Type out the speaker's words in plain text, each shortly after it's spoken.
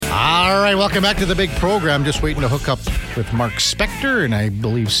right, welcome back to the big program. Just waiting to hook up with Mark Spector, and I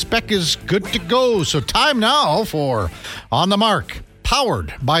believe Spec is good to go. So time now for On the Mark,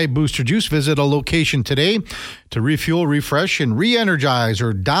 powered by Booster Juice. Visit a location today to refuel, refresh, and re-energize,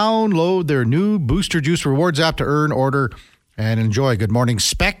 or download their new Booster Juice Rewards app to earn, order, and enjoy. Good morning,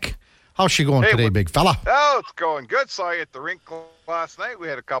 Spec. How's she going today, big fella? Oh, it's going good. Saw you at the rink last night. We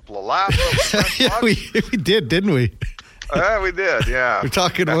had a couple of laughs. Yeah, we did, didn't we? We did, yeah. We're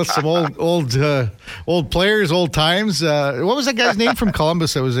talking about some old players, old times. What was that guy's name from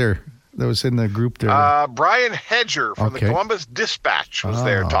Columbus that was there? That was in the group there? Brian Hedger from the Columbus Dispatch was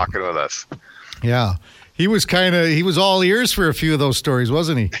there talking with us. Yeah. He was all ears for a few of those stories,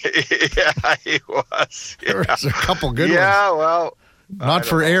 wasn't he? Yeah, he was. Yeah. There was a couple good ones. Yeah, well. Not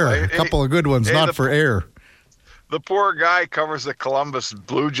for air. A couple of good ones, not for air. The poor guy covers the Columbus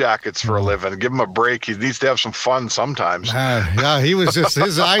Blue Jackets for a living. Give him a break. He needs to have some fun sometimes. Yeah, he was just,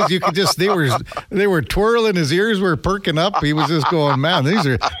 his eyes, you could just, they were twirling, his ears were perking up. He was just going, man,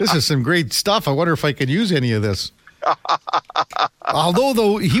 this is some great stuff. I wonder if I could use any of this. Although,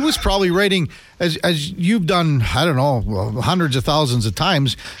 though, he was probably writing, as you've done, I don't know, hundreds of thousands of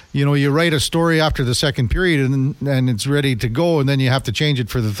times, you write a story after the second period and it's ready to go, and then you have to change it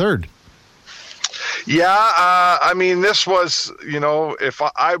for the third. Yeah, I mean, this was, if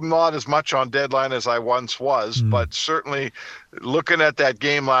I'm not as much on deadline as I once was, but certainly looking at that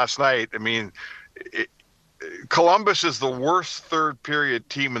game last night, I mean, Columbus is the worst third period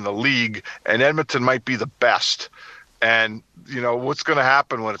team in the league, and Edmonton might be the best. And, what's going to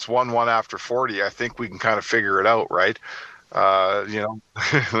happen when it's 1-1 after 40? I think we can kind of figure it out, right?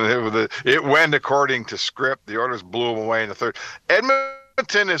 It went according to script. The Oilers blew them away in the third.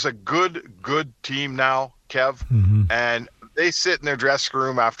 Edmonton is a good team now, Kev, and they sit in their dressing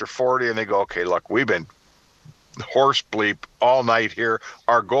room after 40 and they go, okay, look, we've been horse bleep all night here.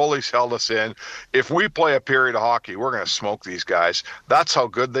 Our goalies held us in. If we play a period of hockey, we're going to smoke these guys. That's how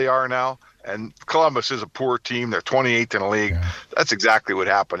good they are now. And Columbus is a poor team. They're 28th in the league. Yeah. That's exactly what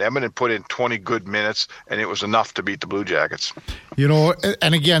happened. Edmonton put in 20 good minutes, and it was enough to beat the Blue Jackets.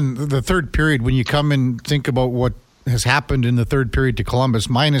 And again, the third period, when you come and think about what has happened in the third period to Columbus,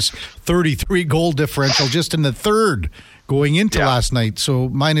 minus 33 goal differential just in the third going into last night. So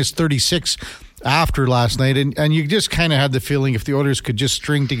minus 36 after last night. And you just kind of had the feeling if the Oilers could just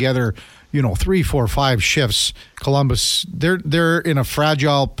string together 3, 4, 5 shifts, Columbus, they're in a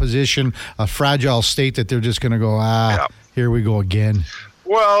fragile position, a fragile state that they're just going to go, here we go again.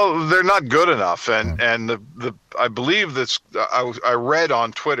 Well, they're not good enough, and I believe this. I read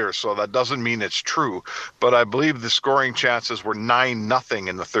on Twitter, so that doesn't mean it's true, but I believe the scoring chances were 9-0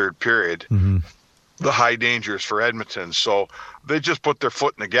 in the third period. The high dangers for Edmonton, so they just put their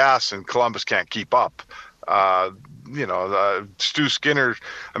foot in the gas, and Columbus can't keep up. Stu Skinner.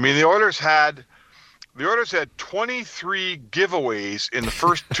 I mean, the Oilers had 23 giveaways in the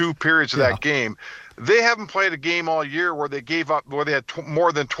first two periods of that game. They haven't played a game all year where they had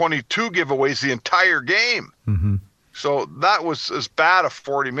more than 22 giveaways the entire game. So that was as bad a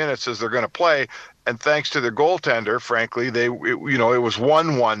 40 minutes as they're going to play. And thanks to their goaltender, frankly, it was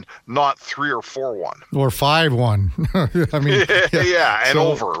 1-1, not 3 or 4-1. Or 5-1. I mean,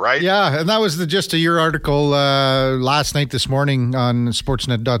 over, right? Yeah, and that was the gist of your article last night, this morning on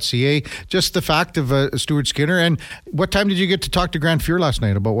sportsnet.ca. Just the fact of Stuart Skinner. And what time did you get to talk to Grant Fuhr last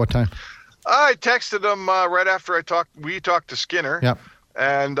night? About what time? I texted him right after we talked to Skinner. Yep.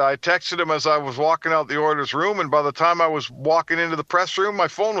 And I texted him as I was walking out the Oilers room, and by the time I was walking into the press room, my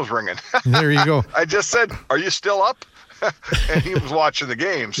phone was ringing. There you go. I just said, "Are you still up?" And he was watching the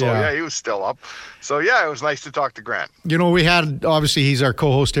game, so yeah, he was still up. So yeah, it was nice to talk to Grant. We had, obviously he's our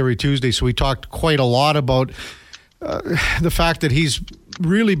co-host every Tuesday, so we talked quite a lot about the fact that he's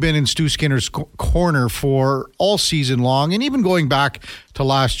really been in Stu Skinner's corner for all season long, and even going back to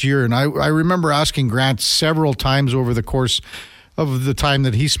last year. And I remember asking Grant several times over the course of the time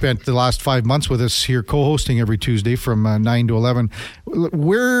that he spent the last 5 months with us here co-hosting every Tuesday from 9 to 11.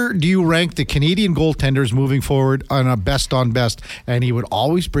 Where do you rank the Canadian goaltenders moving forward on a best on best? And he would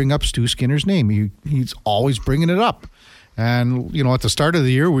always bring up Stu Skinner's name. He's always bringing it up. And, at the start of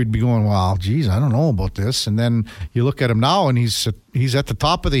the year, we'd be going, well, geez, I don't know about this. And then you look at him now, and he's at the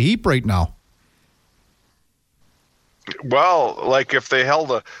top of the heap right now. Well, like if they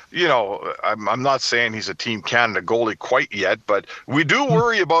held I'm not saying he's a Team Canada goalie quite yet, but we do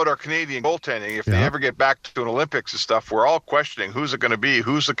worry about our Canadian goaltending. If they ever get back to an Olympics and stuff, we're all questioning who's it going to be,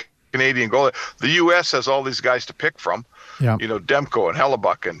 who's the Canadian goalie. The U.S. has all these guys to pick from, Demko and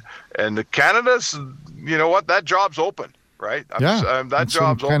Hellebuck, and the Canada's, that job's open, right? That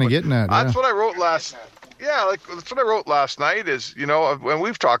job's open. Getting at, That's what I wrote last. Yeah, like that's what I wrote last night is, when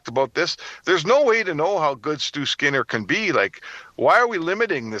we've talked about this, there's no way to know how good Stu Skinner can be. Like, why are we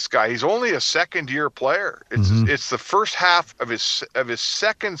limiting this guy? He's only a second-year player. It's the first half of his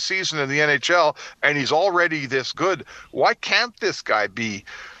second season in the NHL, and he's already this good. Why can't this guy be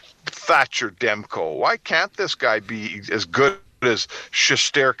Thatcher Demko? Why can't this guy be as good as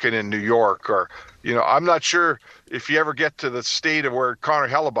Shesterkin in New York? Or, I'm not sure if you ever get to the state of where Connor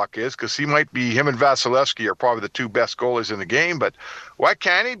Hellebuck is, because him and Vasilevsky are probably the two best goalies in the game, but why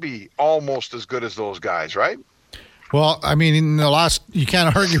can't he be almost as good as those guys, right? Well, I mean, in the last, you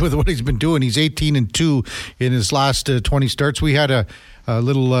can't argue with what he's been doing. He's 18-2 in his last 20 starts. We had a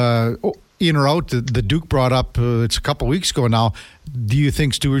little in or out the Duke brought up, it's a couple weeks ago now. Do you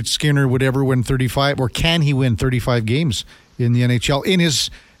think Stuart Skinner would ever win 35, or can he win 35 games in the NHL in his,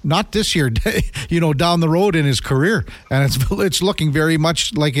 not this year, down the road in his career? And it's looking very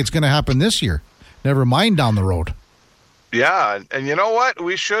much like it's going to happen this year. Never mind down the road. Yeah, and you know what?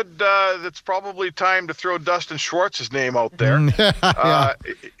 We should, it's probably time to throw Dustin Schwartz's name out there. Yeah.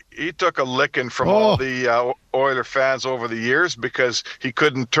 He took a licking from all the Oiler fans over the years because he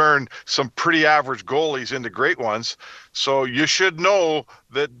couldn't turn some pretty average goalies into great ones. So you should know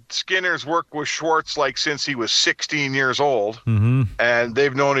that Skinner's worked with Schwartz since he was 16 years old, and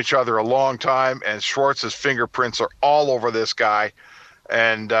they've known each other a long time, and Schwartz's fingerprints are all over this guy.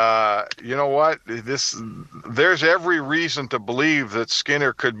 And you know what? There's every reason to believe that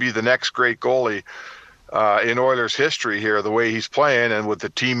Skinner could be the next great goalie in Oilers history here, the way he's playing and with the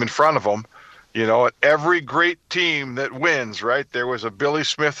team in front of him. Every great team that wins, right? There was a Billy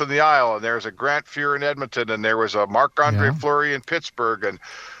Smith in the Isle, and there was a Grant Fuhr in Edmonton, and there was a Marc-Andre Fleury in Pittsburgh. And,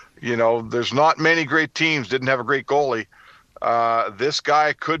 there's not many great teams didn't have a great goalie. This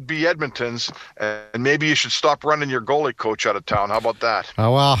guy could be Edmonton's, and maybe you should stop running your goalie coach out of town. How about that?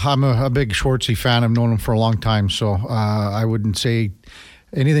 Well, I'm a big Schwartzy fan. I've known him for a long time, so I wouldn't say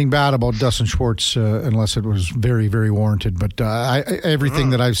anything bad about Dustin Schwartz unless it was very, very warranted. But everything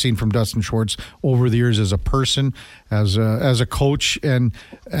that I've seen from Dustin Schwartz over the years as a person, as a coach, and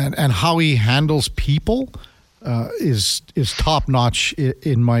how he handles people is top notch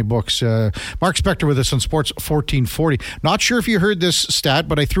in my books. Mark Spector with us on Sports 1440. Not sure if you heard this stat,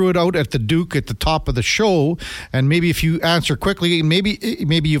 but I threw it out at the Duke at the top of the show, and maybe if you answer quickly, maybe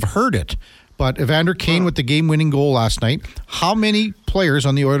you've heard it. But Evander Kane with the game-winning goal last night. How many players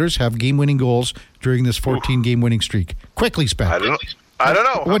on the Oilers have game-winning goals during this 14-game winning streak? Quickly, Spec. I don't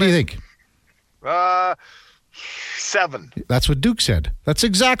know. What do you think? 7. That's what Duke said. That's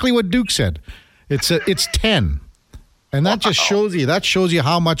exactly what Duke said. It's 10, and that just shows you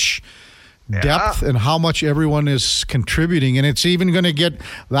how much depth and how much everyone is contributing, and it's even going to get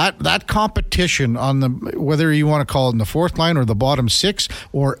that competition on the, whether you want to call it in the fourth line or the bottom six,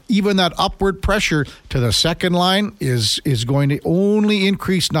 or even that upward pressure to the second line is going to only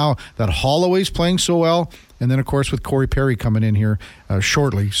increase now that Holloway's playing so well, and then of course with Corey Perry coming in here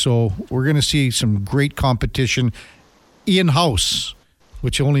shortly. So we're going to see some great competition in-house,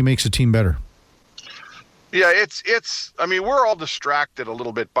 which only makes the team better. Yeah, it's. I mean, we're all distracted a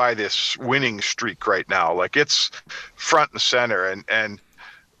little bit by this winning streak right now. Like, it's front and center, and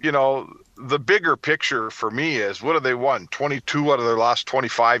the bigger picture for me is, what have they won? 22 out of their last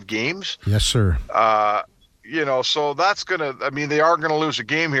 25 games. Yes, sir. So that's gonna. I mean, they are gonna lose a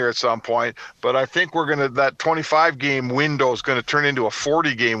game here at some point, but I think that 25-game window is gonna turn into a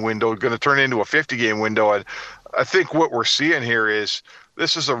 40-game window, going to turn into a 50-game window, and I think what we're seeing here is,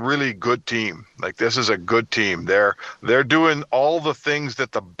 this is a really good team. Like, this is a good team. They're doing all the things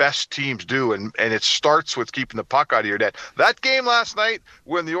that the best teams do, and it starts with keeping the puck out of your net. That game last night,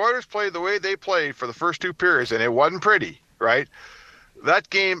 when the Oilers played the way they played for the first two periods, and it wasn't pretty, right? That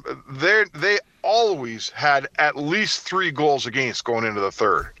game, they always had at least 3 goals against going into the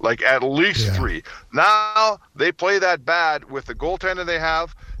third. Like, at least 3. Now, they play that bad with the goaltender they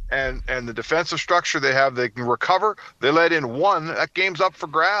have, and the defensive structure they have. They can recover. They let in 1. That game's up for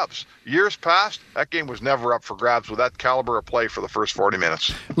grabs. Years past, that game was never up for grabs with that caliber of play for the first 40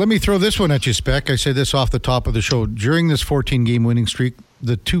 minutes. Let me throw this one at you, Spec. I said this off the top of the show. During this 14-game winning streak,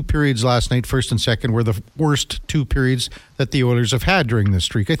 the 2 periods last night, first and second, were the worst 2 periods that the Oilers have had during this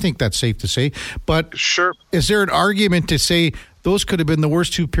streak. I think that's safe to say. But sure, is there an argument to say those could have been the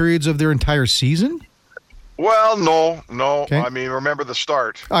worst 2 periods of their entire season? Well, no. Okay. I mean, remember the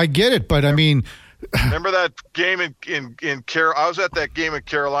start. I get it, but I mean, remember that game in I was at that game in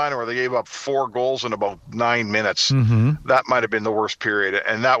Carolina where they gave up 4 goals in about 9 minutes. Mm-hmm. That might have been the worst period,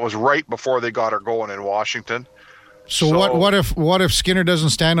 and that was right before they got her going in Washington. So what if Skinner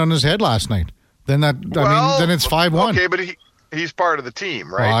doesn't stand on his head last night? Then then it's 5-1. Okay, but he's part of the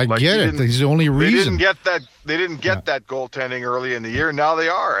team, right? Well, I get it. He's the only reason. They didn't get that goaltending early in the year. Now they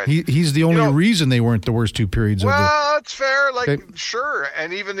are. And, he's the only reason they weren't the worst 2 periods. Well, that's fair. Sure.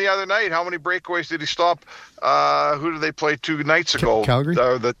 And even the other night, how many breakaways did he stop? Who did they play 2 nights ago? Calgary?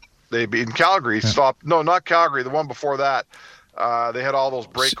 They beat in Calgary. Yeah. Stopped. No, not Calgary. The one before that. They had all those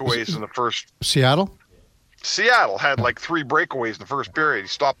breakaways in the first. Seattle had like 3 breakaways in the first period. He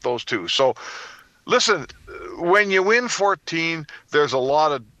stopped those 2. So, listen, when you win 14, there's a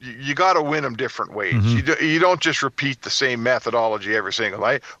lot of you got to win them different ways. Mm-hmm. You don't just repeat the same methodology every single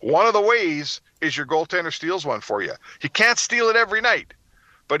night. One of the ways is your goaltender steals one for you. He can't steal it every night,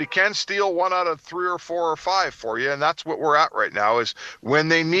 but he can steal 1 out of 3 or 4 or 5 for you, and that's what we're at right now. Is when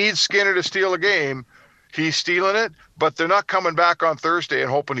they need Skinner to steal a game, he's stealing it, but they're not coming back on Thursday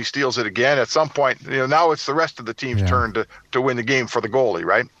and hoping he steals it again. At some point, now it's the rest of the team's turn to win the game for the goalie,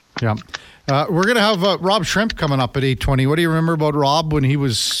 right? Yeah. We're going to have Rob Shrimp coming up at 8:20. What do you remember about Rob when he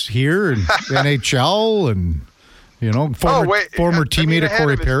was here and NHL and, former teammate of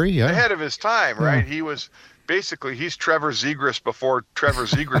Corey Perry? Yeah. Ahead of his time, right? He was basically, he's Trevor Zegras before Trevor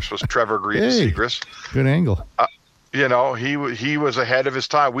Zegras was Trevor Zegras. Good angle. He was ahead of his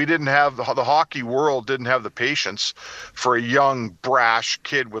time. We didn't have the hockey world didn't have the patience for a young, brash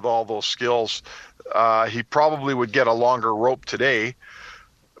kid with all those skills. He probably would get a longer rope today.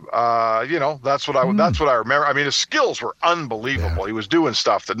 That's what I remember. I mean, his skills were unbelievable. Yeah. He was doing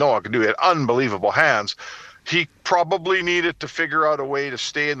stuff that no one could do. He had unbelievable hands. He probably needed to figure out a way to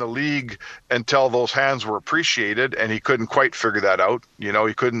stay in the league until those hands were appreciated, and he couldn't quite figure that out.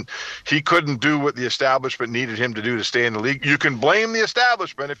 He couldn't do what the establishment needed him to do to stay in the league. You can blame the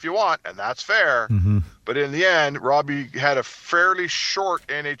establishment if you want, and that's fair. Mm-hmm. But in the end, Robbie had a fairly short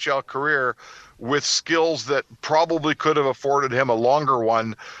NHL career with skills that probably could have afforded him a longer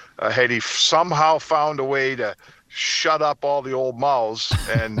one had he somehow found a way to shut up all the old mouths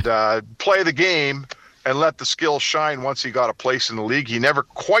and play the game and let the skills shine once he got a place in the league. He never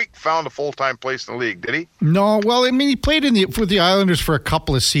quite found a full-time place in the league, did he? No. Well, I mean, he played with the Islanders for a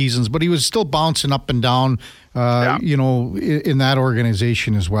couple of seasons, but he was still bouncing up and down, in that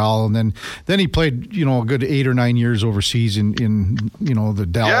organization as well. And then he played, a good 8 or 9 years overseas in the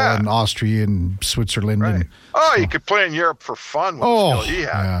Dell and Austria and Switzerland. Right. And, he could play in Europe for fun with the skill he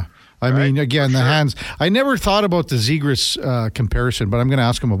had. Yeah. I mean, again, the hands. I never thought about the Zegras comparison, but I'm going to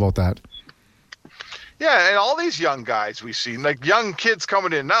ask him about that. Yeah, and all these young guys we see, like young kids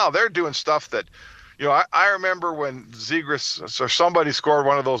coming in now, they're doing stuff that, I remember when Zegras or somebody scored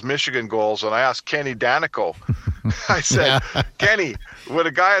one of those Michigan goals, and I asked Kenny Danico, I said, Kenny, would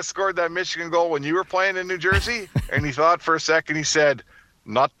a guy have scored that Michigan goal when you were playing in New Jersey? And he thought for a second, he said,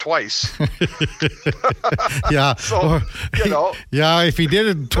 not twice. Yeah. So, Yeah, if he did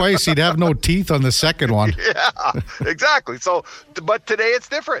it twice, he'd have no teeth on the second one. Yeah, exactly. So, but today it's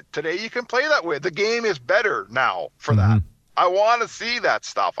different. Today you can play that way. The game is better now for that. I want to see that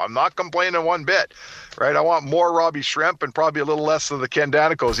stuff. I'm not complaining one bit, right? I want more Robbie Shrimp and probably a little less of the Ken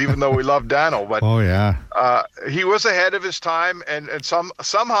Danicos, even though we love Dano. But he was ahead of his time, and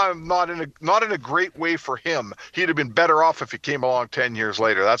somehow not in a great way for him. He'd have been better off if he came along 10 years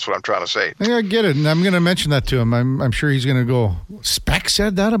later. That's what I'm trying to say. Yeah, I get it, and I'm going to mention that to him. I'm sure he's going to go, Speck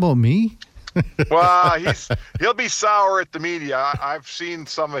said that about me? Well, he'll be sour at the media. I've seen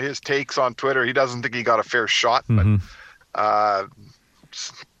some of his takes on Twitter. He doesn't think he got a fair shot, but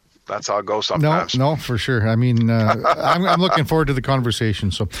that's how it goes sometimes. No, for sure. I mean, I'm looking forward to the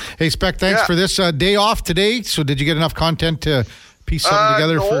conversation. So, hey, Speck, thanks for this day off today. So, did you get enough content to piece something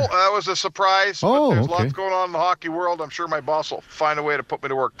together? No, that was a surprise. But there's lots going on in the hockey world. I'm sure my boss will find a way to put me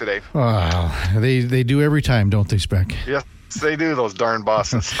to work today. They do every time, don't they, Speck? Yes, they do, those darn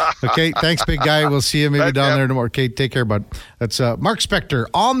bosses. Okay, thanks, big guy. We'll see you maybe down there tomorrow. Okay, take care, bud. That's Mark Spector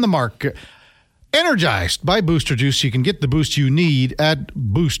on the mark. Energized by Booster Juice. You can get the boost you need at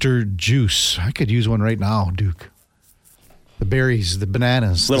Booster Juice. I could use one right now, Duke. The berries, the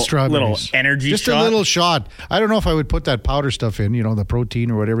bananas, the strawberries. Little energy Just shot. a little shot. I don't know if I would put that powder stuff in, the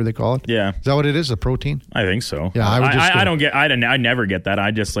protein or whatever they call it. Yeah. Is that what it is, the protein? I think so. Yeah, I never get that.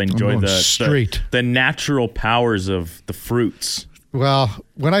 I just enjoy the natural powers of the fruits. Well,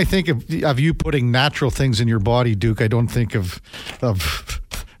 when I think of you putting natural things in your body, Duke, I don't think of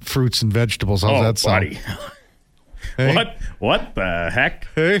fruits and vegetables. How's that sound? Buddy. Hey? What the heck?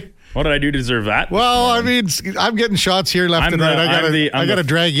 Hey? What did I do to deserve that? Well, I mean, I'm getting shots here left and right. I got to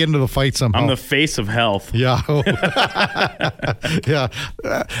drag you into the fight somehow. I'm the face of health. Yeah. Yeah.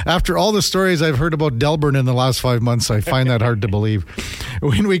 After all the stories I've heard about Delburn in the last 5 months, I find that hard to believe.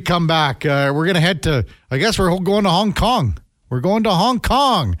 When we come back, we're going to head to, I guess we're going to Hong Kong. We're going to Hong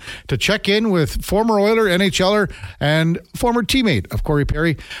Kong to check in with former Oiler, NHLer, and former teammate of Corey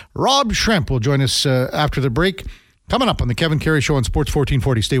Perry. Rob Schremp will join us after the break. Coming up on the Kevin Karius Show on Sports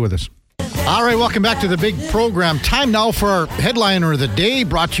 1440. Stay with us. All right, welcome back to the big program. Time now for our headliner of the day,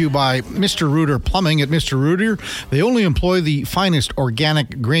 brought to you by Mr. Reuter Plumbing. At Mr. Reuter, they only employ the finest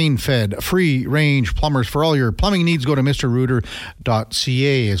organic, grain-fed, free-range plumbers. For all your plumbing needs, go to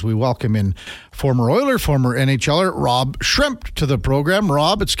mrreuter.ca as we welcome in former Oiler, former NHLer, Rob Schremp to the program.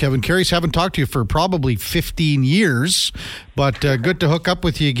 Rob, it's Kevin Karius. Haven't talked to you for probably 15 years, but good to hook up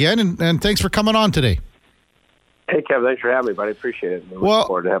with you again, and thanks for coming on today. Hey, Kevin, thanks for having me, buddy. Appreciate it. Looking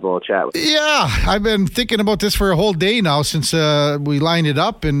forward to having a little chat with you. Yeah, I've been thinking about this for a whole day now since we lined it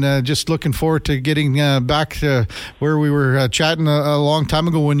up, and just looking forward to getting back to where we were chatting a long time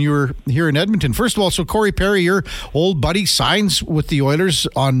ago when you were here in Edmonton. First of all, so Corey Perry, your old buddy, signs with the Oilers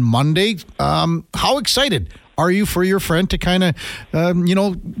on Monday. How excited are you for your friend to kind of,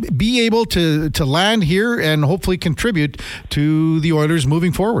 be able to land here and hopefully contribute to the Oilers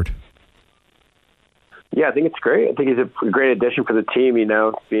moving forward? Yeah, I think it's great. I think he's a great addition for the team,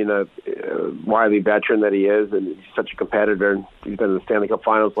 being a wily veteran that he is, and he's such a competitor. He's been in the Stanley Cup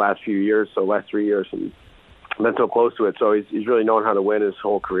Finals the last 3 years, and been so close to it. So he's really known how to win his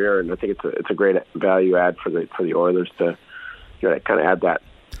whole career, and I think it's a great value add for the Oilers to kind of add that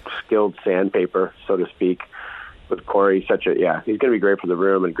skilled sandpaper, so to speak, with Corey. He's going to be great for the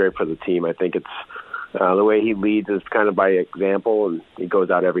room and great for the team. I think it's the way he leads is kind of by example, and he goes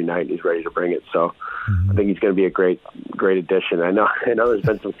out every night and he's ready to bring it. So I think he's going to be a great addition. I know there's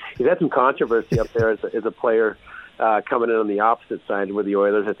been he's had some controversy up there as a player coming in on the opposite side with the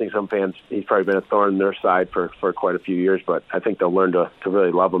Oilers. I think some fans, he's probably been a thorn in their side for quite a few years, but I think they'll learn to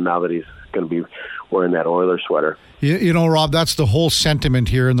really love him now that he's going to be wearing that Oilers sweater. Rob, that's the whole sentiment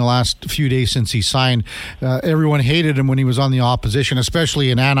here in the last few days since he signed. Everyone hated him when he was on the opposition, especially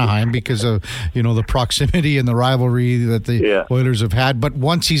in Anaheim, because of, the proximity and the rivalry that the Oilers have had. But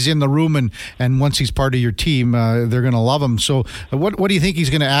once he's in the room and once he's part of your team, they're going to love him. So what do you think he's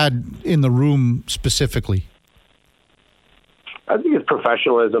going to add in the room specifically? I think his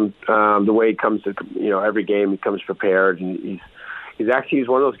professionalism, the way he comes to, every game, he comes prepared, and he's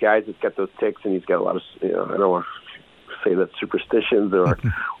one of those guys that's got those ticks, and he's got a lot of, I don't want to say that superstitions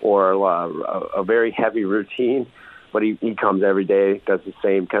or a very heavy routine, but he comes every day, does the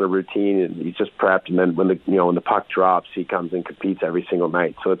same kind of routine, and he's just prepped. And then when the puck drops, he comes and competes every single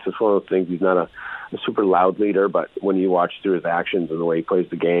night. So it's just one of those things. He's not a super loud leader, but when you watch through his actions and the way he plays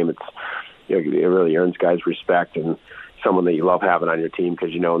the game, it really earns guys' respect, and someone that you love having on your team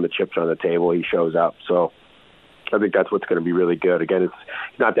because when the chips are on the table, he shows up. So I think that's what's going to be really good. Again, he's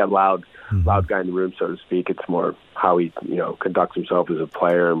not that loud guy in the room, so to speak. It's more how he, conducts himself as a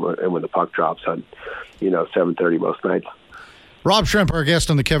player and when the puck drops on, 7:30 most nights. Rob Schremp, our guest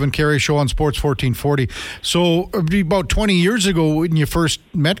on the Kevin Karius Show on Sports 1440. So about 20 years ago when you first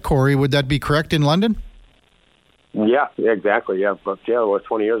met Corey, would that be correct, in London? Yeah, exactly. Yeah, it was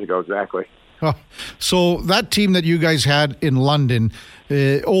 20 years ago, exactly. Oh, so that team that you guys had in London,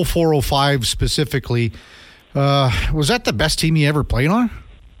 04-05 specifically, was that the best team you ever played on?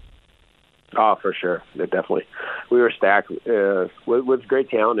 Oh, for sure. Definitely. We were stacked with great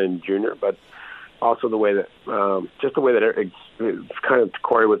talent in junior, but also the way that kind of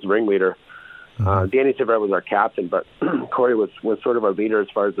Corey was the ringleader. Danny Severt was our captain, but Corey was sort of our leader as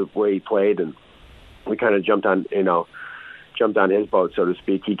far as the way he played, and we kind of jumped on his boat, so to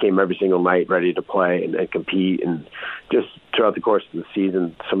speak. He came every single night ready to play and compete, and just throughout the course of the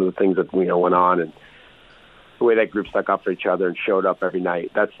season, some of the things that went on, and the way that group stuck up for each other and showed up every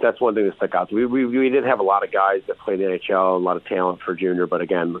night. That's one thing that stuck out. We did have a lot of guys that played the NHL, a lot of talent for junior, but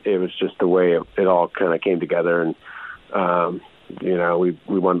again, it was just the way it all kind of came together, and we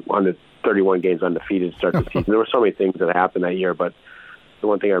won 31 games undefeated to start the season. There were so many things that happened that year, but the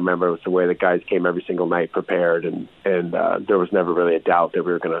one thing I remember was the way the guys came every single night prepared, and there was never really a doubt that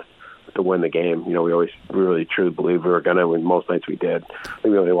we were going to win the game. We really truly believed we were going to win. Most nights we did. I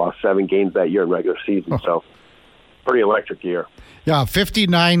think we only lost 7 games that year in regular season, so pretty electric year. Yeah,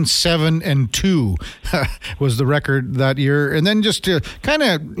 59-7-2 was the record that year. And then just to kind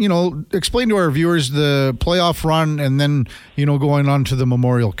of, explain to our viewers the playoff run and then, going on to the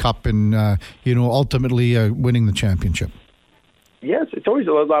Memorial Cup and, ultimately winning the championship. Yes, it's always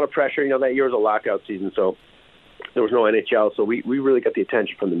a lot of pressure. That year was a lockout season, so there was no NHL. So we really got the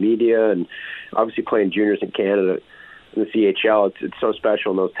attention from the media, and obviously playing juniors in Canada in the CHL, it's so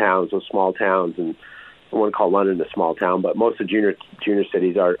special in those towns, those small towns, and I wouldn't call London a small town, but most of the junior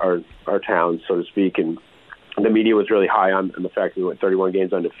cities are towns, so to speak. And the media was really high on the fact that we went 31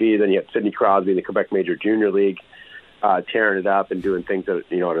 games undefeated. Then you had Sidney Crosby in the Quebec Major Junior League, tearing it up and doing things at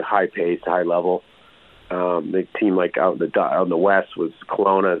a high pace, high level. The team like out in the West was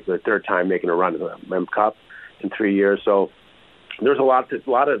Kelowna, the third time making a run to the Mem Cup in 3 years. So there's a lot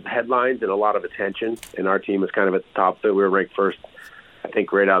of headlines and a lot of attention, and our team was kind of at the top of it. We were ranked first, I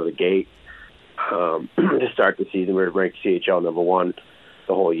think, right out of the gate. To start the season, we were ranked CHL number 1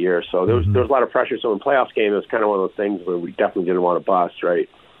 the whole year. So there was a lot of pressure. So in playoffs game, it was kind of one of those things where we definitely didn't want to bust, right?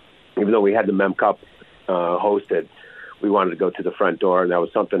 Even though we had the Mem Cup hosted, we wanted to go to the front door, and that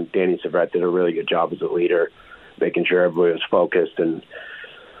was something Danny Savret did a really good job as a leader, making sure everybody was focused and,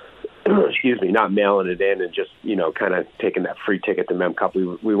 not mailing it in and just, kind of taking that free ticket to Mem Cup.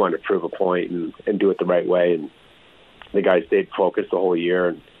 We wanted to prove a point and do it the right way, and the guys stayed focused the whole year,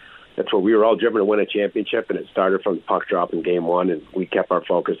 and that's what we were all driven to win a championship, and it started from the puck drop in game 1, and we kept our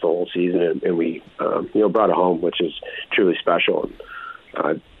focus the whole season, and we, brought it home, which is truly special.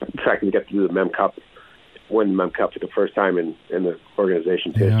 And the fact that we got to do the Mem Cup, win the Mem Cup for the first time in the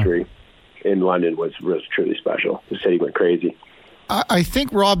organization's history in London was truly special. The city went crazy. I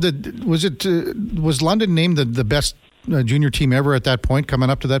think, Rob, was London named the best junior team ever at that point, coming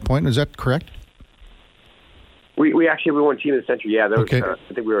up to that point? Is that correct? We won Team of the Century. Yeah, okay. I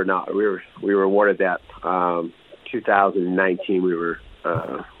think we were not. We were awarded that. 2019, we were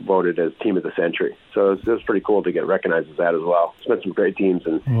voted as Team of the Century. So it was pretty cool to get recognized as that as well. It's been some great teams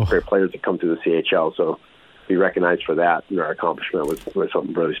and great players that come through the CHL. So be recognized for that, and our accomplishment was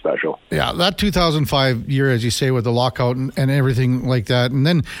something really special. Yeah, that 2005 year, as you say, with the lockout and everything like that, and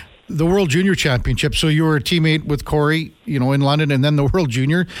then the World Junior Championship. So you were a teammate with Corey, in London, and then the World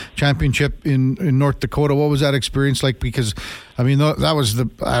Junior Championship in North Dakota. What was that experience like? Because, that was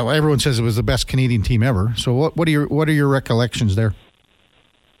everyone says it was the best Canadian team ever. So what are your recollections there?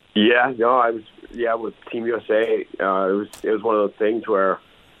 Yeah, no, I was with Team USA. It was one of those things where,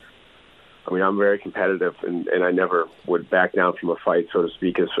 I'm very competitive, and I never would back down from a fight, so to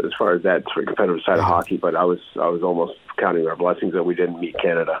speak, as far as that sort of competitive side of hockey. But I was almost counting our blessings that we didn't meet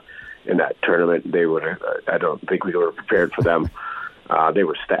Canada in that tournament. They would. I don't think we were prepared for them. They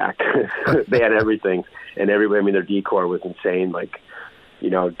were stacked. They had everything, and everybody. Their decor was insane. Like,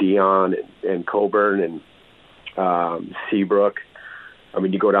 Dion and Coburn and Seabrook.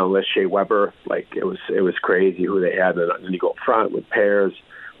 You go down the list, Shea Weber. Like it was crazy who they had. And then you go up front with Pears,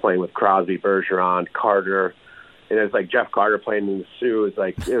 playing with Crosby, Bergeron, Carter, and it's like Jeff Carter playing in the Sioux. It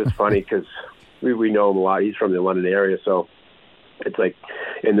was funny because we know him a lot. He's from the London area, so it's like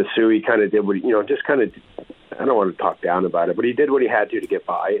in the Sioux he kind of did what just kind of. I don't want to talk down about it, but he did what he had to get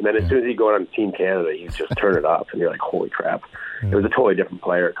by. And then as soon as he go on Team Canada, you just turn it up, and you're like, holy crap! It was a totally different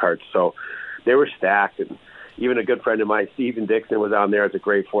player at Carts. So they were stacked, and even a good friend of mine, Steven Dixon, was on there as a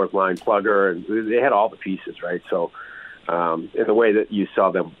great fourth line plugger, and they had all the pieces, right? So. In the way that you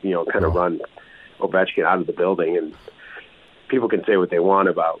saw them, kind of run Ovechkin out of the building, and people can say what they want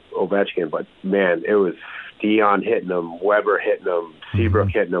about Ovechkin, but man, it was Dion hitting him, Weber hitting him,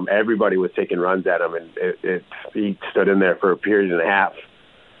 Seabrook hitting him. Everybody was taking runs at him, and he stood in there for a period and a half,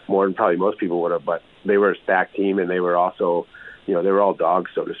 more than probably most people would have. But they were a stacked team, and they were also, they were all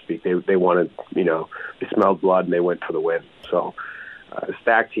dogs, so to speak. They wanted, they smelled blood, and they went for the win. So. A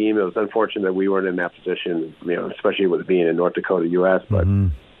stacked team. It was unfortunate that we weren't in that position, especially with it being in North Dakota, U.S. But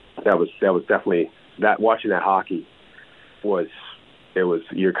that was definitely that. Watching that hockey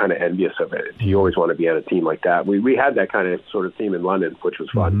you're kind of envious of it. You always want to be on a team like that. We had that kind of sort of team in London, which was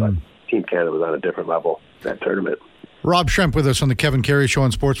fun, but Team Canada was on a different level that tournament. Rob Schremp with us on the Kevin Karius Show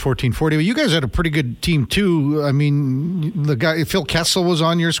on Sports 1440. You guys had a pretty good team too. The guy Phil Kessel was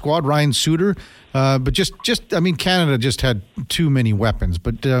on your squad, Ryan Suter, but just Canada just had too many weapons.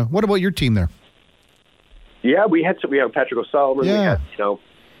 But what about your team there? Yeah, we had Patrick O'Sullivan. Yeah.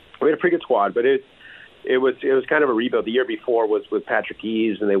 We had a pretty good squad, but it was kind of a rebuild. The year before was with Patrick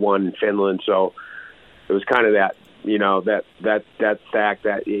Eves, and they won in Finland, so it was kind of that. That stack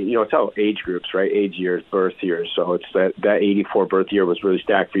that, it's all age groups, right? Age years, birth years. So it's that 84 birth year was really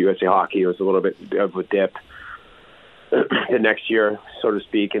stacked for USA Hockey. It was a little bit of a dip the next year, so to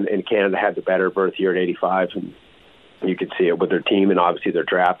speak. And Canada had the better birth year at 85. And you could see it with their team and obviously their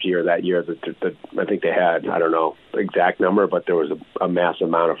draft year that year. I think they had, I don't know the exact number, but there was a massive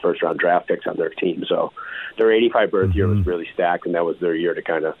amount of first round draft picks on their team. So their 85 birth year was really stacked, and that was their year to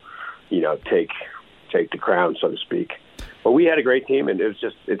kind of, take the crown, so to speak. But we had a great team, and it's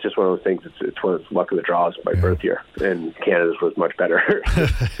just one of those things. It's one of the luck of the draws by birth year, and Canada's was much better.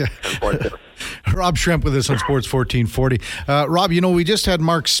 Rob Schremp with us on Sports 1440. Rob, we just had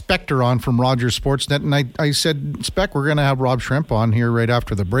Mark Spector on from Rogers Sportsnet, and I said, Spec, we're going to have Rob Schremp on here right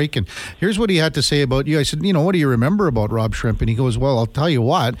after the break, and here's what he had to say about you. I said, what do you remember about Rob Schremp? And he goes, well, I'll tell you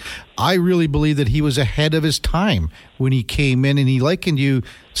what, I really believe that he was ahead of his time when he came in, and he likened you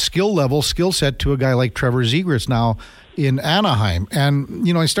skill set to a guy like Trevor Zegras now in Anaheim. And,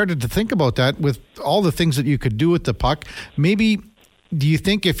 I started to think about that with all the things that you could do with the puck. Maybe, do you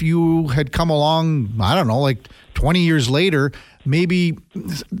think if you had come along, I don't know, like 20 years later, maybe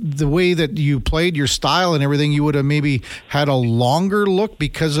the way that you played, your style and everything, you would have maybe had a longer look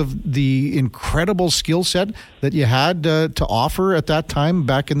because of the incredible skill set that you had to offer at that time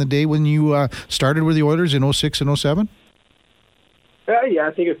back in the day when you started with the Oilers in 06 and 07? Yeah,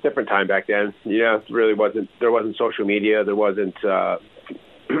 I think it's a different time back then. It really wasn't. There wasn't social media. There wasn't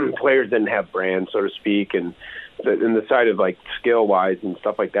players didn't have brands, so to speak, and the side of like skill wise and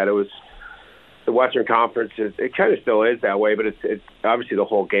stuff like that. It was the Western Conference. It kind of still is that way, but it's obviously the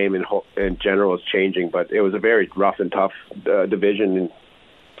whole game in general is changing. But it was a very rough and tough division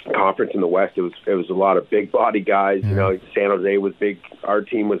and conference in the West. It was a lot of big body guys. San Jose was big. Our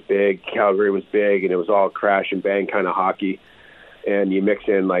team was big. Calgary was big, and it was all crash and bang kind of hockey. And you mix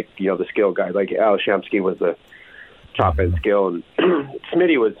in the skill guys, like Al Shamsky was the top end skill, and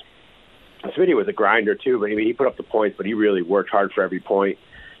Smitty was a grinder too. But he put up the points, but he really worked hard for every point.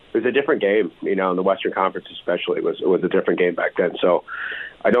 It was a different game, in the Western Conference especially. It was a different game back then. So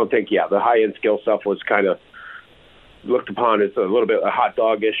I don't think the high end skill stuff was kind of looked upon as a little bit hot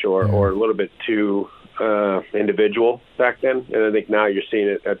doggish or a little bit too individual back then. And I think now you're seeing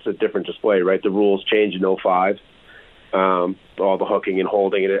it. That's a different display, right? The rules changed in 05. All the hooking and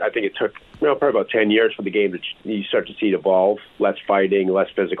holding, and I think it took probably about 10 years for the game you start to see it evolve. Less fighting, less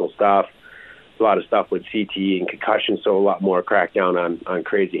physical stuff, a lot of stuff with CTE and concussion, so a lot more crackdown on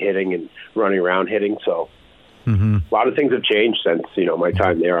crazy hitting and running around hitting. So a lot of things have changed since my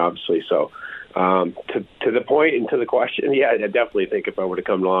time there, obviously. So to the point and to the question, I definitely think if I would have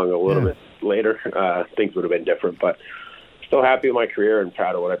come along a little bit later, things would have been different. But still happy with my career and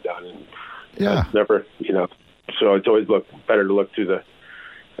proud of what I've done. And I've never, So it's always better to look through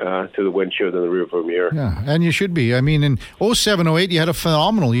the windshield than the rearview mirror. Yeah, and you should be. I mean, in 07, 08, you had a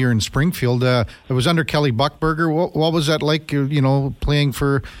phenomenal year in Springfield. It was under Kelly Buchberger. What was that like, playing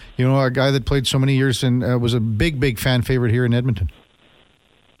for, a guy that played so many years and was a big fan favorite here in Edmonton?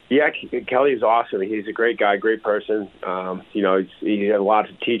 Yeah, Kelly's awesome. He's a great guy, great person. He had a lot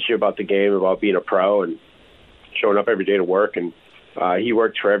to teach you about the game, about being a pro and showing up every day to work. And he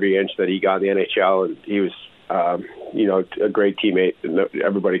worked for every inch that he got in the NHL, and he was a great teammate.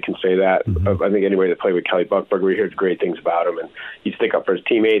 Everybody can say that. I think anybody that played with Kelly Buchberger, we heard great things about him, and he'd stick up for his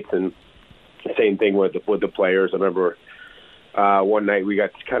teammates. And same thing with the players. I remember one night we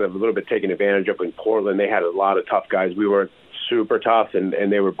got kind of a little bit taken advantage of in Portland. They had a lot of tough guys. We weren't super tough, and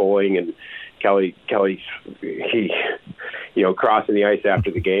they were bullying. And Kelly, he crossing the ice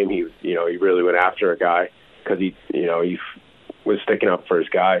after the game, he really went after a guy because he was sticking up for his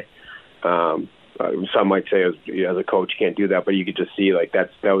guy. Some might say as a coach you can't do that, but you could just see that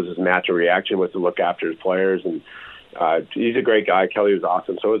was his natural reaction, was to look after his players. And he's a great guy. Kelly was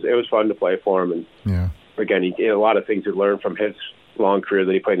awesome, so it was fun to play for him. And again, he a lot of things he learned from his long career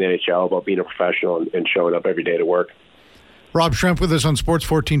that he played in the NHL about being a professional and showing up every day to work. Rob Schremp with us on Sports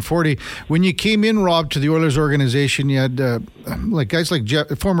 1440. When you came in, Rob, to the Oilers organization, you had guys like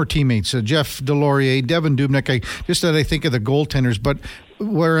former teammates, Jeff Delorier, Devin Dubnyk. I think of the goaltenders. But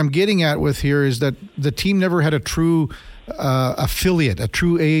where I'm getting at with here is that the team never had a true affiliate, a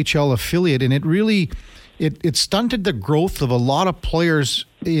true AHL affiliate, and it really it stunted the growth of a lot of players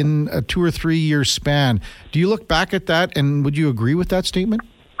in a 2 or 3 year span. Do you look back at that, and would you agree with that statement?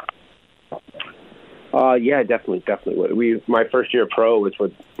 Yeah, definitely. My first year pro was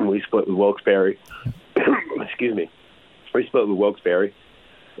when we split with Wilkes-Barre. Excuse me. We split with Wilkes-Barre,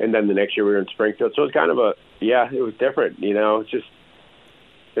 and then the next year we were in Springfield. So it was kind of it was different. It's just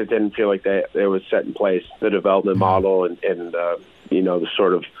it didn't feel like it was set in place. The development model and the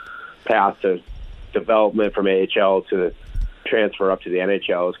sort of path to development from AHL to transfer up to the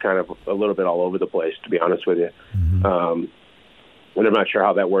NHL is kind of a little bit all over the place, to be honest with you. And I'm not sure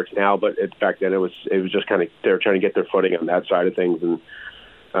how that works now, but back then it was just kind of they were trying to get their footing on that side of things, and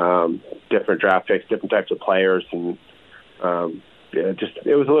different draft picks, different types of players, and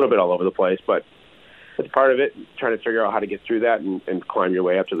it was a little bit all over the place. But it's part of it, trying to figure out how to get through that and climb your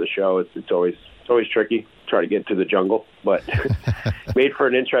way up to the show. It's always tricky. Try to get to the jungle, but made for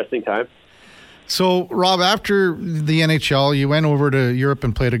an interesting time. So, Rob, after the NHL, you went over to Europe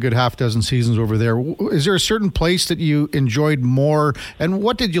and played a good half dozen seasons over there. Is there a certain place that you enjoyed more? And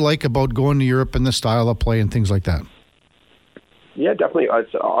what did you like about going to Europe and the style of play and things like that? Yeah, definitely.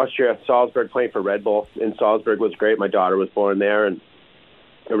 Austria, Salzburg, playing for Red Bull in Salzburg was great. My daughter was born there, and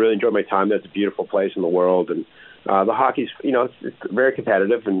I really enjoyed my time there. It's a beautiful place in the world. And the hockey's, it's very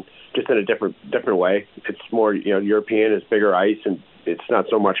competitive and just in a different way. It's more, European, it's bigger ice, and it's not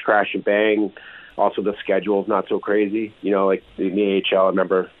so much crash and bang. Also, the schedule is not so crazy. Like in the AHL, I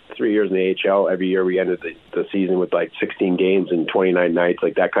remember 3 years in the AHL, every year we ended the season with like 16 games and 29 nights,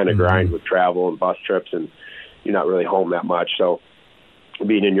 like that kind of grind with travel and bus trips, and you're not really home that much. So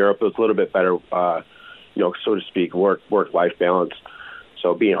being in Europe, it was a little bit better, so to speak, work-life balance.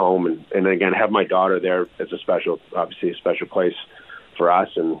 So being home and again, have my daughter there is obviously a special place for us,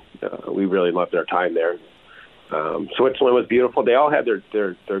 and we really loved our time there. Switzerland was beautiful. They all had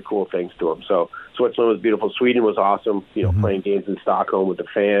their cool things to them. So Switzerland was beautiful. Sweden was awesome. Playing games in Stockholm with the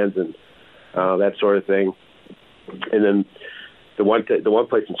fans and that sort of thing. And then the one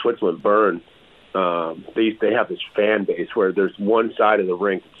place in Switzerland, Bern, they have this fan base where there's one side of the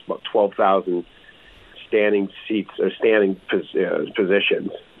rink. It's about 12,000 standing seats or standing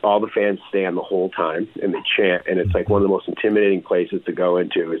positions. All the fans stand the whole time and they chant, and it's like one of the most intimidating places to go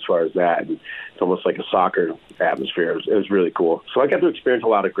into as far as that. And it's almost like a soccer atmosphere. It was really cool. So I got to experience a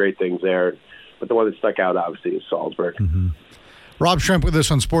lot of great things there, but the one that stuck out obviously is Salzburg. Mm-hmm. Rob Shrimp with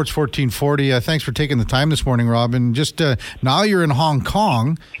us on Sports 1440. Thanks for taking the time this morning, Rob. And just now you're in Hong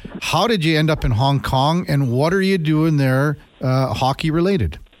Kong. How did you end up in Hong Kong, and what are you doing there hockey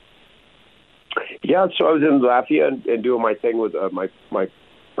related? Yeah, so I was in Latvia and doing my thing with my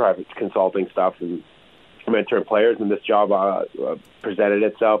private consulting stuff and mentoring players, and this job presented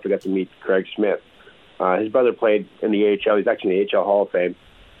itself. I got to meet Craig Smith. His brother played in the AHL. He's actually in the AHL Hall of Fame,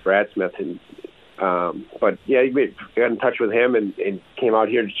 Brad Smith. But yeah, we got in touch with him and came out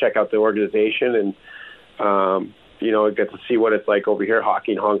here to check out the organization and, get to see what it's like over here,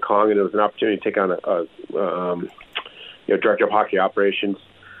 hockey in Hong Kong. And it was an opportunity to take on a director of hockey operations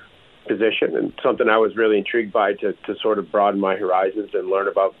position, and something I was really intrigued by to sort of broaden my horizons and learn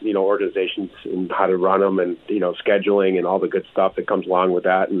about, organizations and how to run them and, scheduling and all the good stuff that comes along with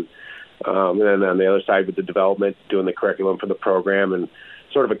that. And then on the other side with the development, doing the curriculum for the program and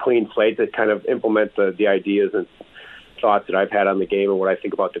sort of a clean slate to kind of implement the ideas and thoughts that I've had on the game and what I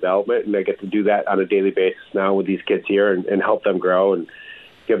think about development. And I get to do that on a daily basis now with these kids here and help them grow and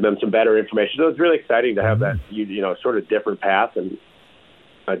give them some better information. So it's really exciting to have that, sort of different path and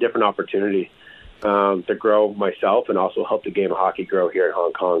a different opportunity to grow myself and also help the game of hockey grow here in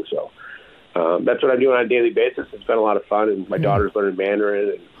Hong Kong. So that's what I'm doing on a daily basis. It's been a lot of fun, and my daughter's learning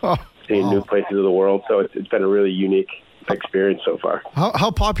Mandarin and seeing new places of the world. So it's been a really unique experience so far.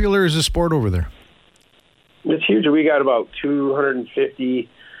 How popular is the sport over there? It's huge. We got about 250,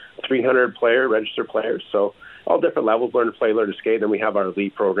 300 registered players. So all different levels, learn to play, learn to skate. Then we have our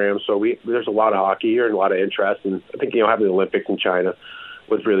elite program. So there's a lot of hockey here and a lot of interest. And I think, having the Olympics in China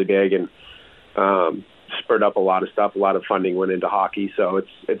was really big and spurred up a lot of stuff. A lot of funding went into hockey. So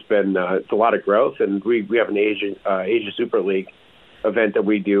it's been it's a lot of growth. And we have an Asia Super League event that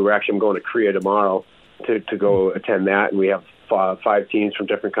we do. I'm going to Korea tomorrow to go attend that, and we have 5 teams from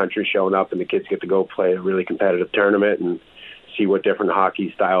different countries showing up, and the kids get to go play a really competitive tournament and see what different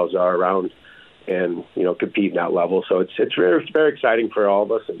hockey styles are around and compete in that level. So it's very exciting for all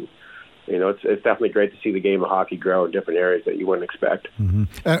of us, and it's definitely great to see the game of hockey grow in different areas that you wouldn't expect. Mm-hmm.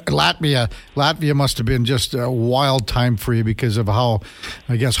 Latvia must have been just a wild time for you because of how,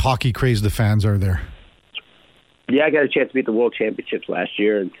 I guess, hockey crazed the fans are there. Yeah, I got a chance to be at the World Championships last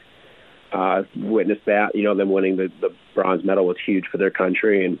year and witnessed that. Them winning the bronze medal was huge for their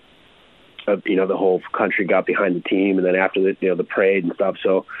country, and the whole country got behind the team. And then after the parade and stuff,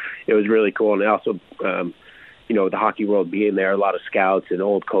 so it was really cool. And also, the hockey world being there, a lot of scouts and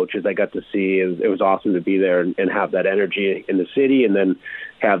old coaches I got to see. It was awesome to be there and have that energy in the city, and then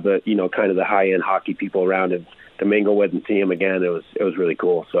have the kind of the high end hockey people around and to mingle with and see them again. It was really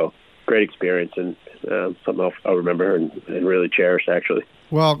cool. So great experience and something I'll remember and really cherish actually.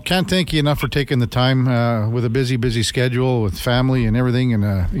 Well, can't thank you enough for taking the time with a busy schedule with family and everything,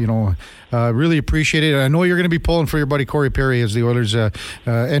 and really appreciate it. I know you're going to be pulling for your buddy Corey Perry as the Oilers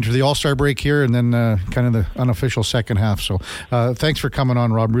enter the All-Star break here, and then kind of the unofficial second half. So, thanks for coming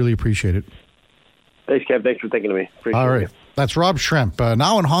on, Rob. Really appreciate it. Thanks, Kev. Thanks for thinking of me. Appreciate it. All right. That's Rob Schremp,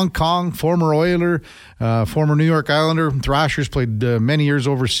 now in Hong Kong, former Oiler, former New York Islander, Thrashers, played many years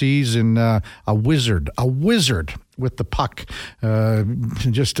overseas, and a wizard with the puck.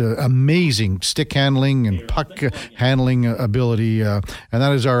 Just amazing stick handling and puck handling ability. And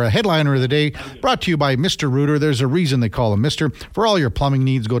that is our headliner of the day, brought to you by Mr. Rooter. There's a reason they call him Mr. For all your plumbing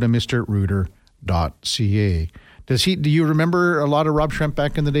needs, go to mrrooter.ca. Do you remember a lot of Rob Schremp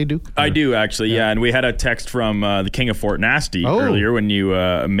back in the day, Duke? I do, actually, yeah. And we had a text from the King of Fort Nasty earlier when you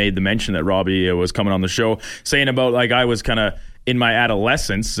made the mention that Robbie was coming on the show, saying about, like, I was kind of in my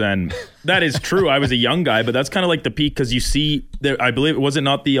adolescence, and that is true. I was a young guy, but that's kind of like the peak, because you see, I believe, was it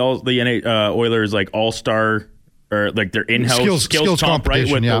not the Oilers, like, all-star, or like their in-house skills comp, right?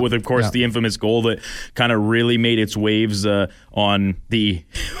 With of course, the infamous goal that kind of really made its waves on the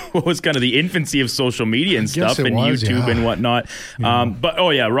what was kind of the infancy of social media and stuff, and YouTube and whatnot. But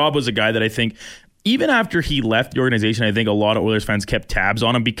Rob was a guy that I think, even after he left the organization, I think a lot of Oilers fans kept tabs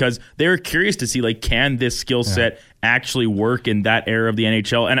on him, because they were curious to see, like, can this skill set actually work in that era of the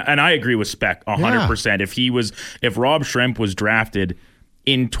NHL? And I agree with Spec 100%. If Rob Schremp was drafted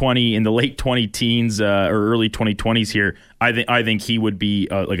in the late 20-teens or early 2020s here, I think he would be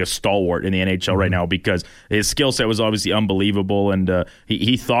like a stalwart in the NHL right now, because his skill set was obviously unbelievable, and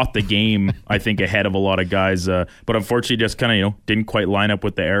he thought the game, I think, ahead of a lot of guys, but unfortunately just kind of didn't quite line up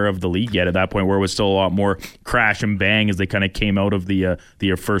with the era of the league yet at that point, where it was still a lot more crash and bang as they kind of came out of the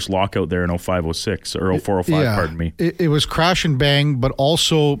first lockout there in 05-06 or 04-05, pardon me. It was crash and bang, but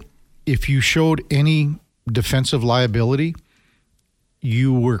also if you showed any defensive liability,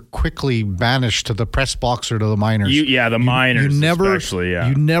 you were quickly banished to the press box or to the minors. The minors especially.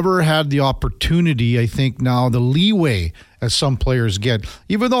 You never had the opportunity, I think, now, the leeway as some players get.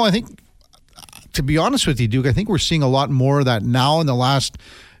 Even though I think, to be honest with you, Duke, I think we're seeing a lot more of that now in the last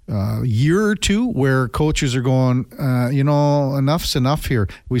year or two, where coaches are going, enough's enough here.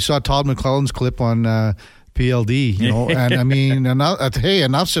 We saw Todd McClellan's clip on PLD, and I mean,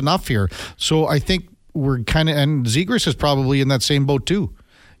 enough's enough here. So I think we're kind of, and Zegras is probably in that same boat too,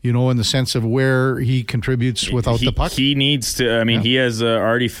 in the sense of where he contributes without the puck. He needs to, he has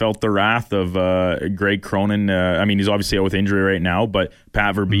already felt the wrath of Greg Cronin. He's obviously out with injury right now, but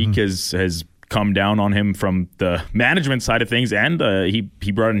Pat Verbeek has come down on him from the management side of things, and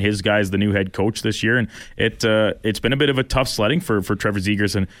he brought in his guy as the new head coach this year, and it's been a bit of a tough sledding for Trevor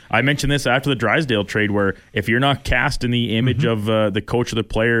Zegras. And I mentioned this after the Drysdale trade, where if you're not cast in the image of the coach or the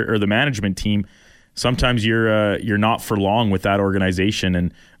player or the management team, sometimes you're not for long with that organization,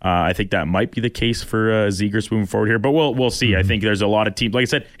 and I think that might be the case for Zegras moving forward here. But we'll see. I think there's a lot of teams. Like I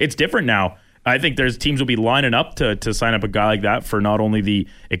said, it's different now. I think there's teams will be lining up to sign up a guy like that for not only the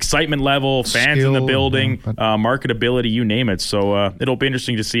excitement level, fans in the building, marketability, you name it. So it'll be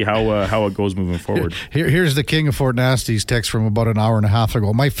interesting to see how it goes moving forward. Here's the King of Fort Nasty's text from about an hour and a half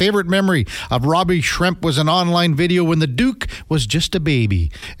ago. My favorite memory of Robbie Schremp was an online video when the Duke was just a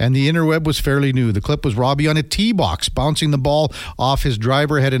baby and the interweb was fairly new. The clip was Robbie on a tee box, bouncing the ball off his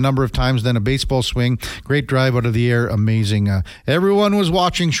driver head a number of times, then a baseball swing. Great drive out of the air. Amazing. Everyone was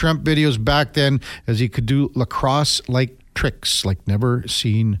watching Schremp videos back then, as he could do lacrosse-like tricks like never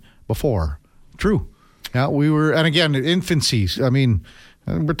seen before. True. Yeah, we were, and again, infancies.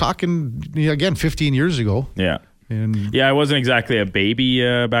 We're talking, again, 15 years ago. Yeah. I wasn't exactly a baby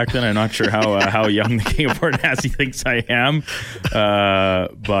back then. I'm not sure how young the King of Fort Nasty thinks I am.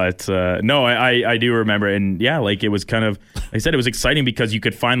 But I do remember. And it was kind of, like I said, it was exciting because you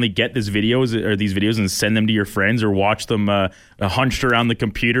could finally get these videos and send them to your friends, or watch them hunched around the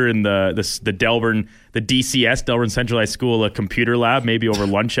computer in the DCS, Delburn Centralized School, a computer lab, maybe over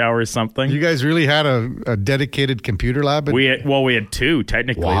lunch hour or something. You guys really had a dedicated computer lab? We had two,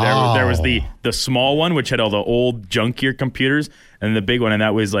 technically. Wow. There was the small one, which had all the old junkier computers, and the big one, and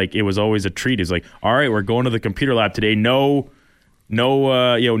that was like, it was always a treat. It's like, all right, we're going to the computer lab today. No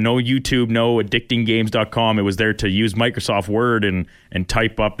YouTube, no addictinggames.com. It was there to use Microsoft Word and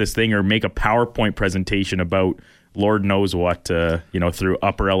type up this thing, or make a PowerPoint presentation about Lord knows what, through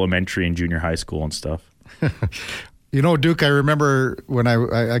upper elementary and junior high school and stuff. Duke, I remember when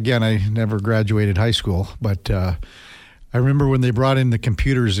I never graduated high school, but I remember when they brought in the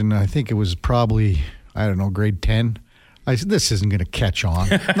computers, and I think it was probably, grade 10. I said, this isn't going to catch on.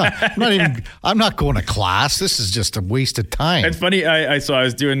 I'm not going to class. This is just a waste of time. It's funny. I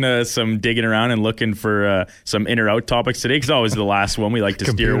was doing some digging around and looking for some in or out topics today, because always the last one. We like to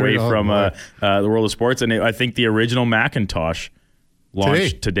steer away from the world of sports. And I think the original Macintosh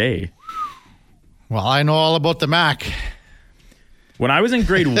launched today. Well, I know all about the Mac. When I was in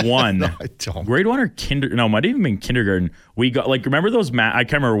grade 1, no, I don't. Grade 1 or kindergarten? No, it might have even been kindergarten. We got, remember those Mac? I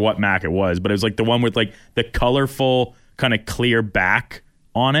can't remember what Mac it was, but it was like the one with like the colorful kind of clear back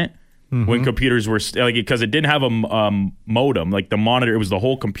on it when computers were because it didn't have a modem. Like the monitor, it was the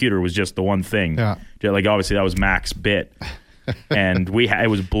whole computer was just the one thing. Yeah. Like obviously that was max bit, and it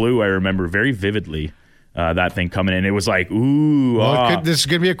was blue. I remember very vividly. That thing coming in, it was like, ooh. This is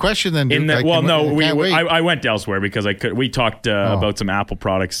going to be a question then. Duke. I went elsewhere because I could. We talked about some Apple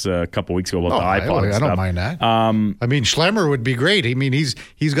products a couple weeks ago about the iPod. I don't mind that. I mean, Schlemmer would be great. I mean,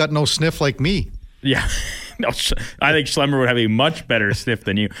 he's got no sniff like me. Yeah. No, I think Schlemmer would have a much better sniff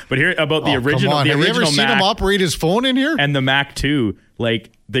than you. But here about the original, have you ever seen him operate his phone in here? And the Mac 2,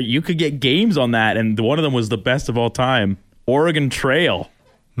 like that, you could get games on that, and one of them was the best of all time, Oregon Trail.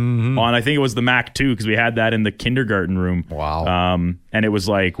 On I think it was the Mac 2 because we had that in the kindergarten room. Wow. And it was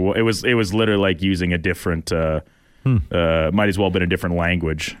like it was literally like using a different might as well have been a different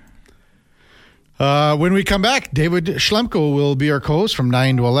language. When we come back, David Schlemko will be our co-host from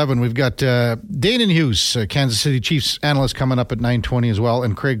 9 to 11. We've got Danon Hughes, Kansas City Chiefs analyst, coming up at 9:20 as well,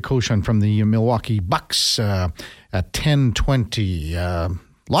 and Craig Koshan from the Milwaukee Bucks at 10:20.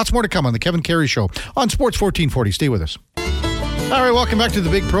 Lots more to come on the Kevin Karius Show on Sports 1440. Stay with us. All right, welcome back to the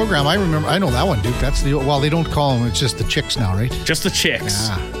big program. I know that one, Duke. That's they don't call them, it's just the Chicks now, right? Just the Chicks.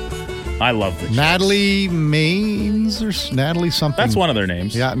 Yeah. I love the Chicks. Natalie Maines or Natalie something. That's one of their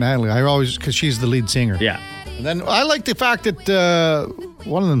names. Yeah, Natalie. Because she's the lead singer. Yeah. And then I like the fact that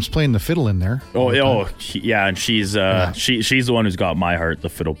one of them's playing the fiddle in there. Yeah, and she's she's the one who's got my heart, the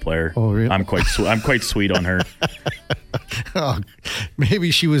fiddle player. Oh, really? I'm quite sweet on her.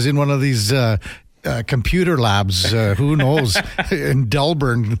 Maybe she was in one of these computer labs, who knows, in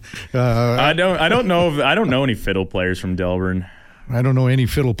Delburn. I don't know any fiddle players from Delburn. I don't know any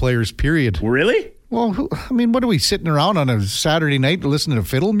fiddle players, period. Really? Well, what are we sitting around on a Saturday night listening to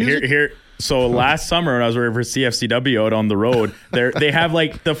fiddle music? So last summer when I was working for CFCW out on the road, they have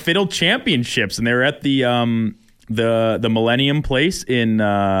like the fiddle championships, and they were at the Millennium Place in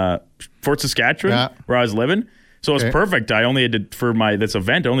Fort Saskatchewan, where I was living. So it was perfect. I only had to, for this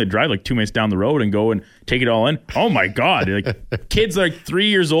event, I only had to drive like 2 minutes down the road and go and take it all in. Oh my God. Like kids like 3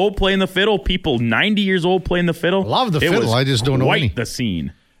 years old playing the fiddle, people 90 years old playing the fiddle. Love the fiddle. I just don't know any. Quite the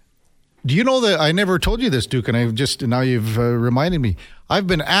scene. Do you know that I never told you this, Duke, and now you've reminded me. I've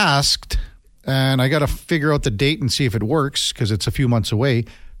been asked, and I got to figure out the date and see if it works because it's a few months away,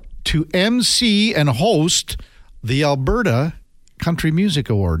 to MC and host the Alberta Country Music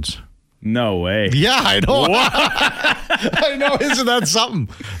Awards. No way. Yeah, I know. I know. Isn't that something?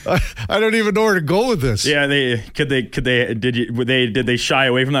 I don't even know where to go with this. Yeah, did they shy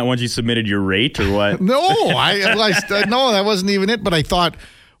away from that once you submitted your rate or what? No, no, that wasn't even it. But I thought,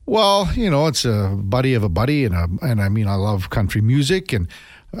 well, it's a buddy of a buddy, and I mean, I love country music, and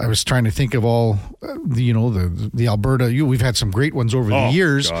I was trying to think of all, the Alberta. We've had some great ones over the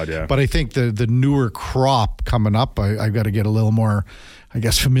years, God, yeah. But I think the newer crop coming up, I've got to get a little more, I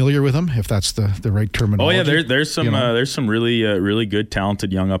guess, familiar with them, if that's the right terminology. Oh yeah, there's some really good,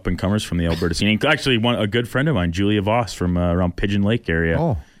 talented young up and comers from the Alberta scene. Actually, a good friend of mine, Julia Voss from around Pigeon Lake area.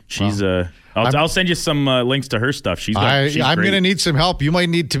 Oh, she's I'll send you some links to her stuff. I'm going to need some help. You might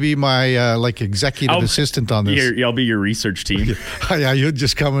need to be my executive assistant on this. I'll be your research team. Yeah, you'd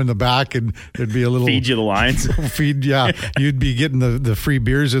just come in the back and there'd be a little feed you the lines. You'd be getting the free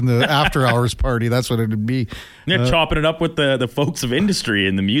beers in the after hours party. That's what it'd be. Yeah, chopping it up with the folks of industry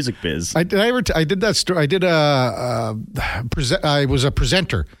in the music biz. I did that story. I was a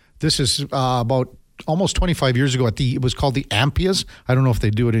presenter. This is about almost 25 years ago it was called the Ampias. I don't know if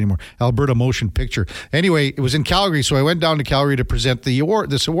they do it anymore. Alberta Motion Picture. Anyway, it was in Calgary, so I went down to Calgary to present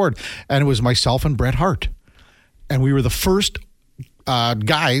this award, and it was myself and Bret Hart. And we were the first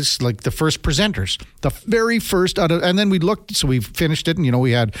guys, like the first presenters, the very first and then we looked, so we finished it, and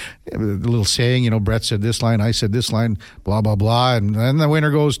we had a little saying, Bret said this line, I said this line, blah, blah, blah, and then the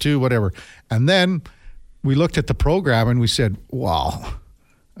winner goes to whatever. And then we looked at the program and we said, wow,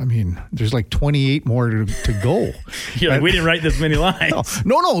 I mean, there's like 28 more to go. You're like, we didn't write this many lines.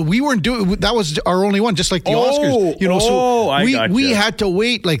 No, we weren't doing. That was our only one, just like the Oscars. So we had to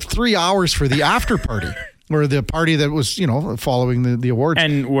wait like 3 hours for the after party. Or the party that was, following the awards.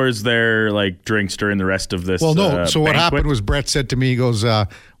 And was there like drinks during the rest of this? Well, no. So what banquet? happened was Bret said to me, he goes, well,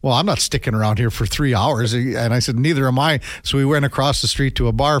 I'm not sticking around here for 3 hours. And I said, neither am I. So we went across the street to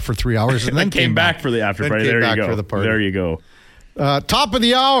a bar for 3 hours and then came back for the after party. There you go. For the party. There you go. Top of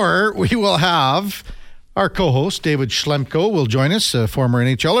the hour, we will have our co-host, David Schlemko, will join us, former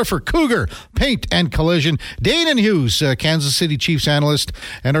NHLer for Cougar, Paint and Collision. Danon Hughes, Kansas City Chiefs analyst,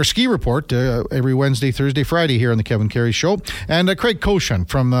 and our ski report every Wednesday, Thursday, Friday here on the Kevin Karius Show. And Craig Koshan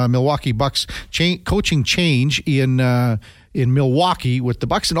from Milwaukee Bucks, coaching change in in Milwaukee with the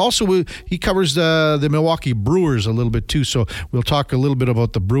Bucks, and also he covers the Milwaukee Brewers a little bit too. So we'll talk a little bit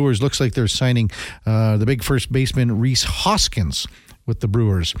about the Brewers. Looks like they're signing the big first baseman Rhys Hoskins with the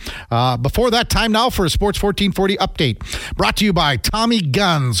Brewers. Before that, time now for a Sports 1440 update. Brought to you by Tommy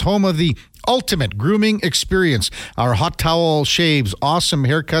Guns, home of the ultimate grooming experience. Our hot towel shaves, awesome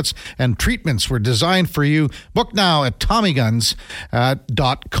haircuts, and treatments were designed for you. Book now at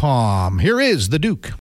TommyGuns.com. Here is the Duke.